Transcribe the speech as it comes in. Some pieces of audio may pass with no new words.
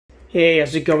Hey,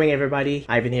 how's it going everybody?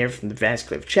 Ivan here from the Vanz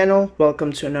Cliff channel.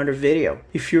 Welcome to another video.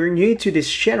 If you're new to this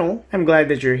channel, I'm glad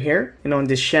that you're here. And on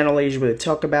this channel I usually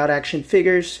talk about action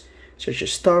figures, such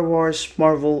as Star Wars,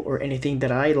 Marvel, or anything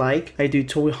that I like. I do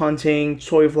toy hunting,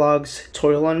 toy vlogs,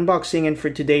 toy unboxing, and for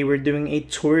today we're doing a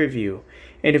toy review.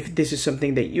 And if this is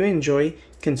something that you enjoy,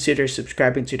 consider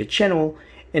subscribing to the channel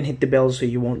and hit the bell so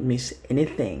you won't miss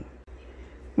anything.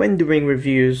 When doing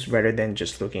reviews, rather than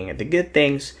just looking at the good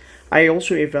things, I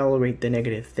also evaluate the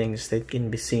negative things that can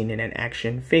be seen in an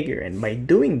action figure, and by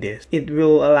doing this, it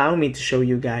will allow me to show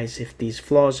you guys if these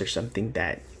flaws are something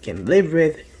that you can live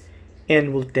with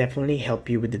and will definitely help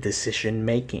you with the decision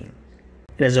making.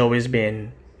 It has always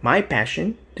been my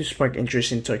passion to spark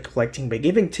interest in toy collecting by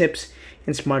giving tips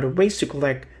and smarter ways to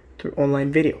collect through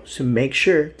online videos. So make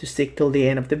sure to stick till the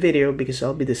end of the video because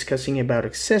I'll be discussing about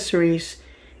accessories,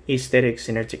 aesthetics,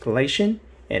 and articulation,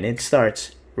 and it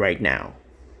starts right now.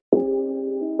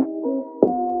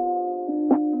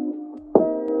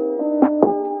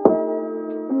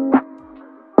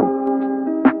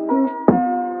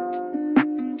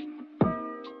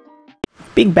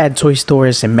 Big Bad Toy Store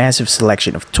is a massive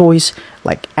selection of toys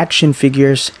like action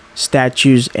figures,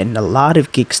 statues, and a lot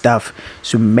of geek stuff.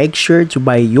 So make sure to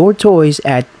buy your toys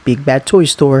at Big Bad Toy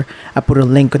Store. I put a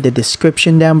link in the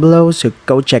description down below, so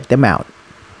go check them out.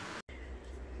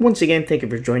 Once again, thank you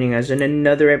for joining us on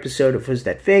another episode of Who's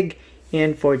That Fig?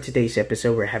 And for today's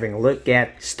episode, we're having a look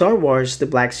at Star Wars The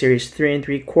Black Series 3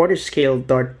 3/4 scale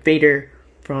Darth Vader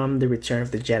from the Return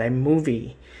of the Jedi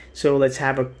movie. So let's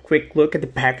have a quick look at the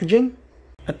packaging.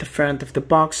 At the front of the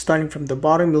box, starting from the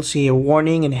bottom, you'll see a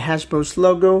warning and Hasbro's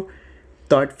logo,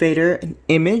 Darth Vader, an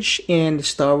image, and the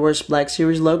Star Wars Black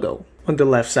Series logo. On the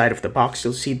left side of the box,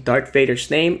 you'll see Darth Vader's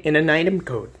name and an item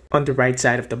code. On the right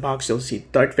side of the box, you'll see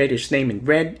Darth Vader's name in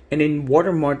red and in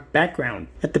watermark background.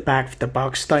 At the back of the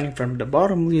box, starting from the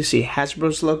bottom, you'll see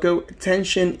Hasbro's logo,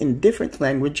 attention in different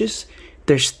languages.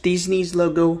 There's Disney's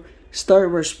logo, Star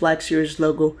Wars Black Series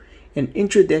logo, an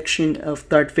introduction of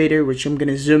Darth Vader, which I'm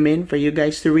gonna zoom in for you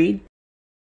guys to read.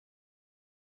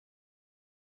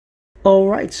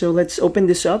 Alright, so let's open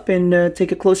this up and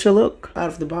take a closer look. Out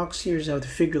of the box, here's how the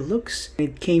figure looks.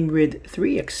 It came with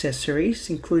 3 accessories,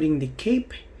 including the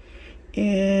cape.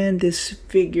 And this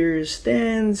figure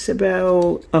stands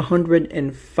about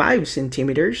 105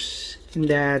 centimeters. And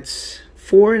that's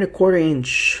 4 1/4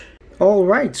 inch.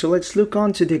 Alright, so let's look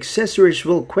on to the accessories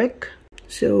real quick.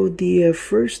 So the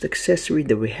first accessory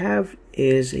that we have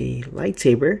is a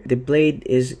lightsaber. The blade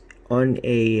is on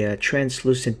a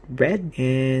translucent red,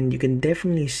 and you can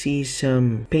definitely see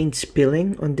some paint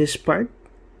spilling on this part.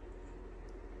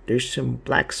 There's some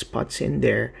black spots in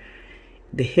there.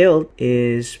 The hilt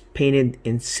is painted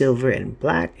in silver and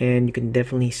black, and you can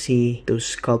definitely see those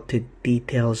sculpted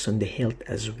details on the hilt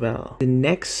as well. The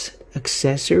next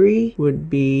accessory would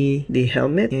be the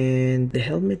helmet, and the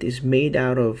helmet is made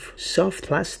out of soft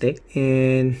plastic,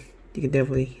 and you can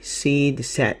definitely see the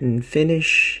satin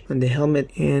finish on the helmet.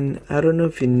 And I don't know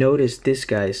if you noticed this,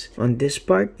 guys, on this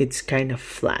part it's kind of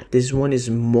flat. This one is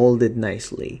molded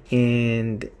nicely,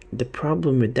 and the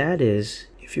problem with that is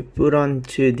if you put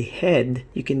onto the head,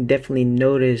 you can definitely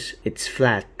notice it's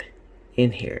flat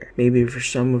in here. Maybe for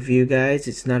some of you guys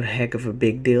it's not a heck of a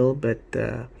big deal, but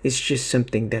it's just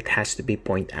something that has to be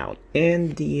pointed out.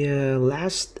 And the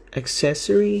last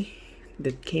accessory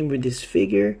that came with this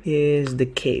figure is the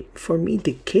cape. For me,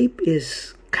 the cape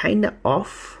is kind of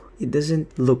off. It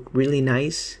doesn't look really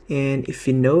nice, and if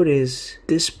you notice,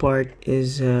 this part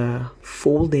is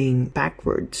folding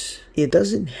backwards. It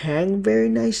doesn't hang very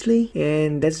nicely,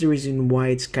 and that's the reason why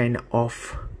it's kind of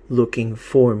off looking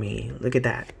for me. Look at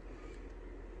that.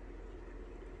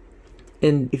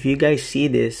 And if you guys see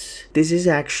this, this is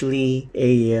actually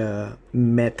a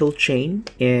metal chain,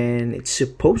 and it's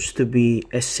supposed to be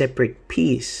a separate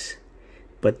piece.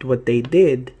 But what they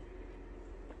did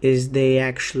is they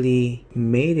actually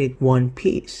made it one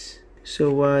piece.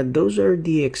 So those are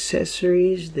the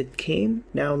accessories that came.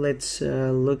 Now let's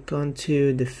look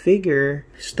onto the figure,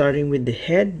 starting with the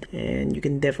head, and you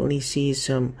can definitely see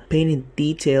some painted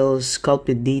details,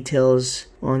 sculpted details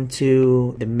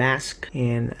onto the mask,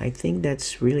 and I think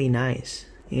that's really nice.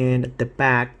 And at the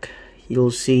back,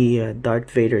 you'll see Darth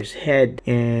Vader's head,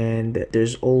 and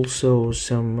there's also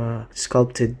some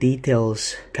sculpted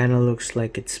details. Kind of looks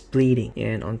like it's bleeding.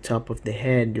 And on top of the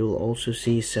head, you'll also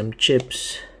see some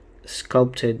chips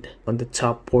sculpted on the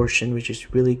top portion, which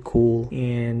is really cool.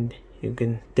 And you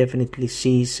can definitely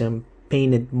see some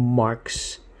painted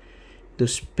marks,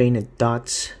 those painted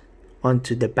dots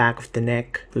onto the back of the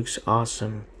neck. Looks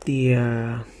awesome.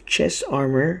 The chest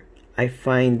armor, I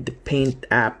find the paint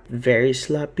app very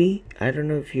sloppy. I don't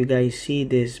know if you guys see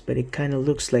this, but it kind of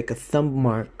looks like a thumb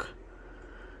mark.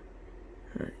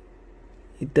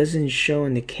 It doesn't show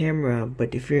on the camera,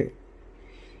 but if you're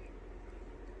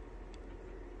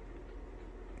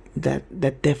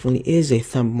that definitely is a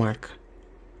thumb mark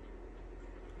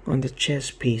on the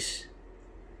chest piece.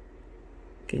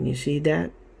 Can you see that?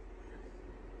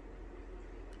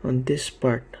 On this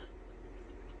part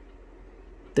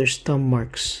there's thumb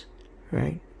marks,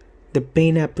 right? The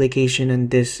paint application on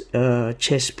this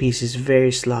chest piece is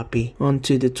very sloppy.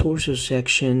 Onto the torso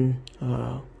section,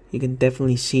 you can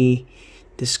definitely see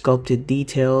the sculpted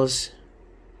details.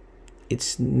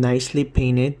 It's nicely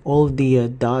painted. All of the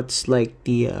dots, like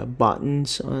the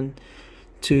buttons on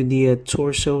to the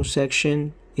torso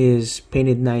section, is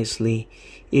painted nicely.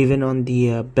 Even on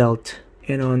the belt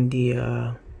and on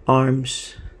the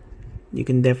arms, you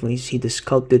can definitely see the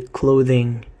sculpted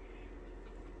clothing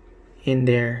in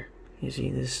there. You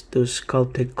see those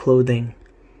sculpted clothing.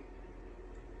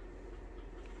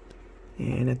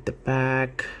 And at the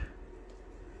back,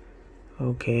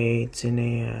 okay, it's in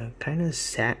a kind of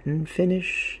satin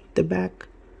finish at the back.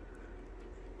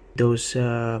 Those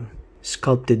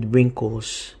sculpted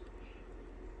wrinkles,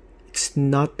 it's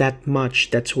not that much.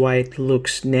 That's why it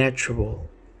looks natural,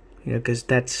 you know, because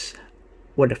that's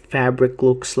what a fabric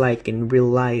looks like in real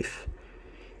life.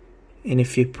 And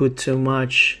if you put too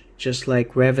much, just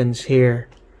like Revan's here,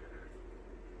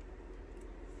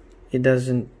 it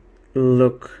doesn't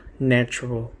look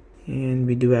natural. And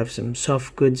we do have some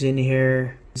soft goods in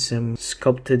here, some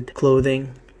sculpted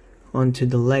clothing onto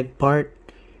the leg part,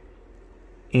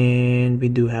 and we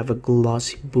do have a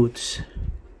glossy boots,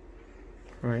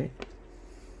 right?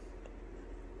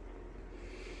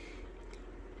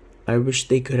 I wish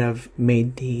they could have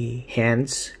made the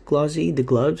hands glossy, the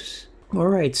gloves.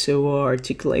 Alright, so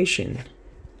articulation.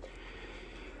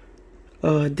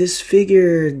 This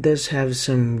figure does have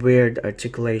some weird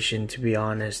articulation, to be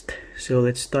honest. So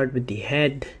let's start with the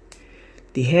head.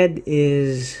 The head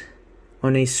is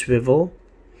on a swivel.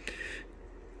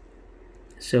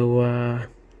 So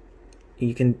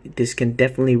this can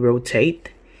definitely rotate.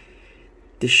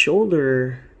 The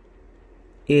shoulder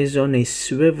is on a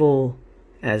swivel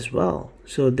as well.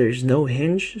 So there's no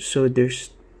hinge, so there's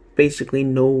basically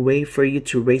no way for you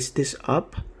to raise this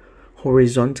up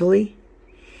horizontally.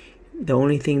 The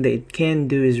only thing that it can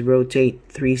do is rotate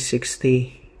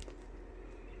 360,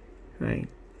 right?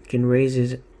 You can raise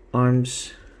his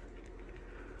arms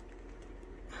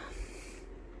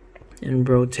and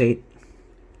rotate.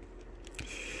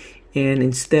 And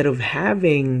instead of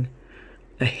having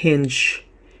a hinge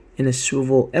and a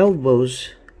swivel elbows,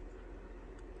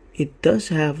 it does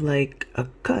have like a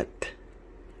cut,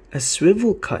 a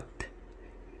swivel cut.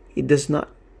 It does not,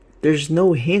 there's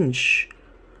no hinge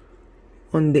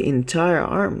on the entire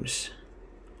arms,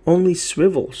 only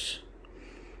swivels.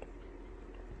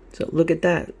 So look at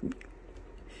that.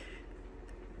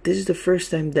 This is the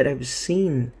first time that I've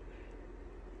seen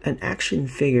an action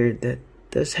figure that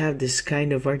does have this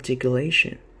kind of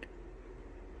articulation.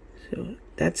 So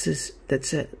that's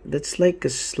like a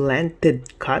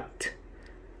slanted cut.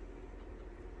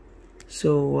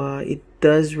 So it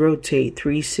does rotate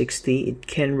 360. It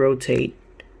can rotate,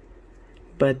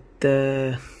 but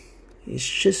it's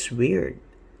just weird.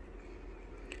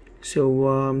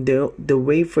 So the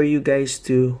way for you guys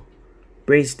to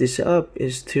raise this up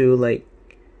is to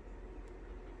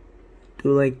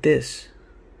do like this.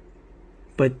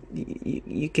 But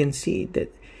you can see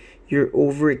that you're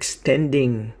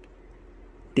overextending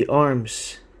the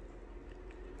arms.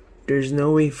 There's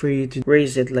no way for you to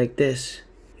raise it like this.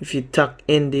 If you tuck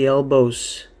in the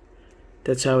elbows,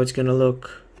 that's how it's gonna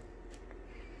look.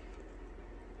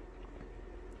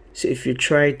 So if you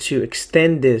try to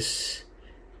extend this,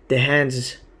 the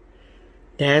hands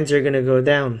are gonna go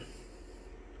down.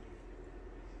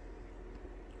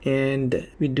 And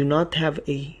we do not have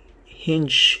a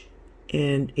hinge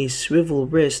and a swivel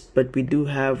wrist, but we do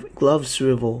have glove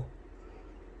swivel.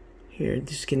 Here,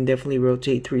 this can definitely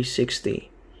rotate 360.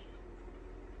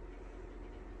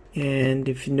 And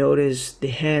if you notice, the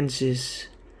hands is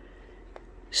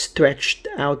stretched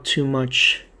out too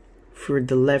much for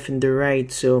the left and the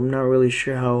right, so I'm not really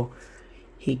sure how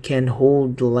he can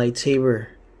hold the lightsaber.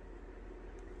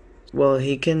 Well,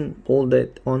 he can hold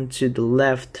it onto the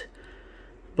left,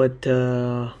 but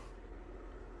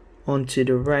onto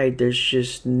the right, there's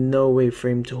just no way for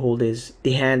him to hold his.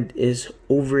 The hand is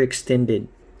overextended.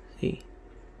 See,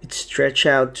 it's stretched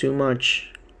out too much.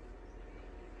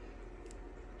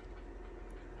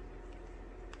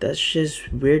 That's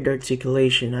just weird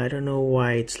articulation. I don't know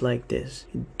why it's like this.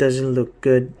 It doesn't look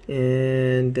good.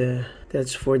 And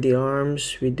that's for the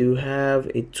arms. We do have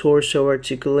a torso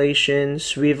articulation,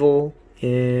 swivel,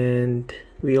 and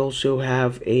we also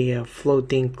have a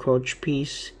floating crotch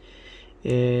piece,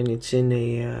 and it's in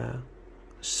a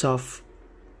soft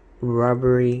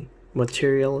rubbery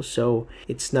material, so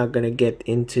it's not gonna get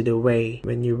into the way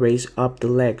when you raise up the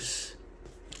legs.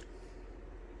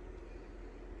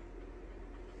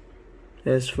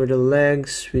 As for the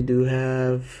legs, we do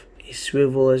have a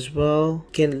swivel as well.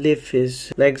 Can lift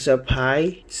his legs up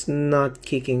high. It's not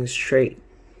kicking straight.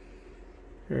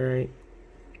 Alright.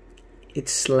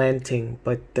 It's slanting,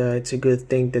 but it's a good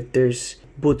thing that there's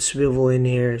boot swivel in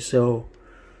here, so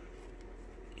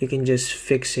you can just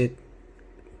fix it.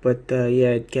 But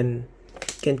yeah, it can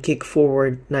kick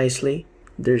forward nicely.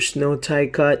 There's no tie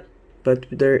cut, but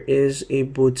there is a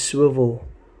boot swivel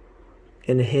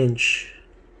and a hinge.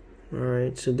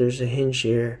 Alright, so there's a hinge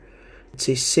here. It's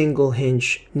a single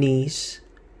hinge knees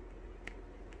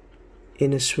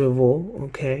in a swivel,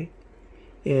 okay?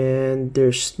 And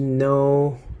there's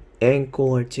no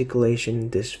ankle articulation in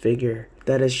this figure.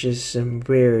 That is just some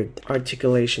weird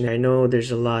articulation. I know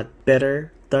there's a lot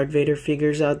better Darth Vader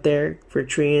figures out there for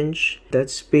 3-inch.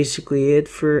 That's basically it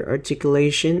for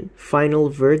articulation. Final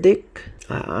verdict,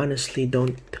 I honestly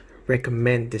don't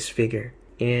recommend this figure.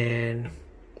 And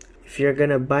if you're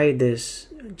gonna buy this,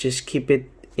 just keep it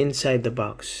inside the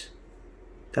box.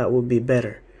 That would be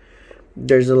better.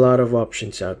 There's a lot of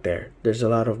options out there. There's a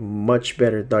lot of much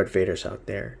better Darth Vaders out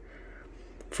there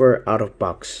for out of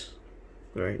box.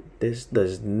 Right? This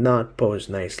does not pose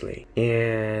nicely.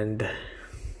 And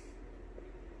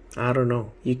I don't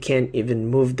know. You can't even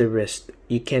move the wrist.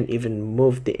 You can't even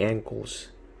move the ankles.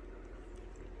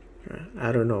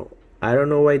 I don't know. I don't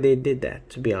know why they did that,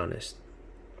 to be honest.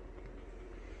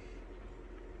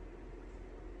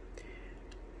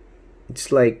 It's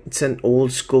like it's an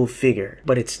old school figure,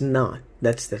 but it's not.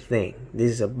 That's the thing.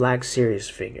 This is a Black Series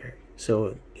figure,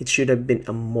 so it should have been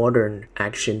a modern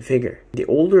action figure. The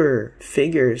older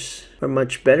figures are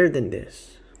much better than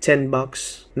this.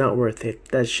 $10, not worth it.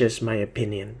 That's just my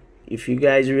opinion. If you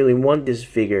guys really want this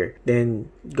figure, then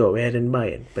go ahead and buy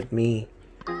it. But me,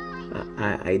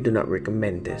 I do not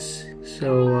recommend this.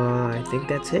 So I think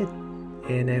that's it.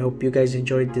 And I hope you guys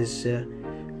enjoyed this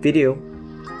video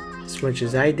as much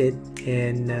as I did.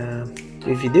 And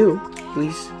if you do,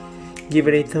 please give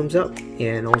it a thumbs up.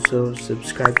 And also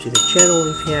subscribe to the channel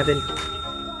if you haven't.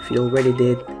 If you already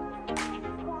did,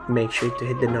 make sure to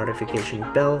hit the notification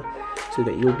bell so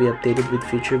that you'll be updated with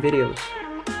future videos.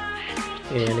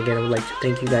 And again, I would like to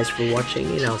thank you guys for watching,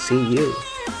 and I'll see you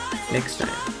next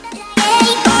time.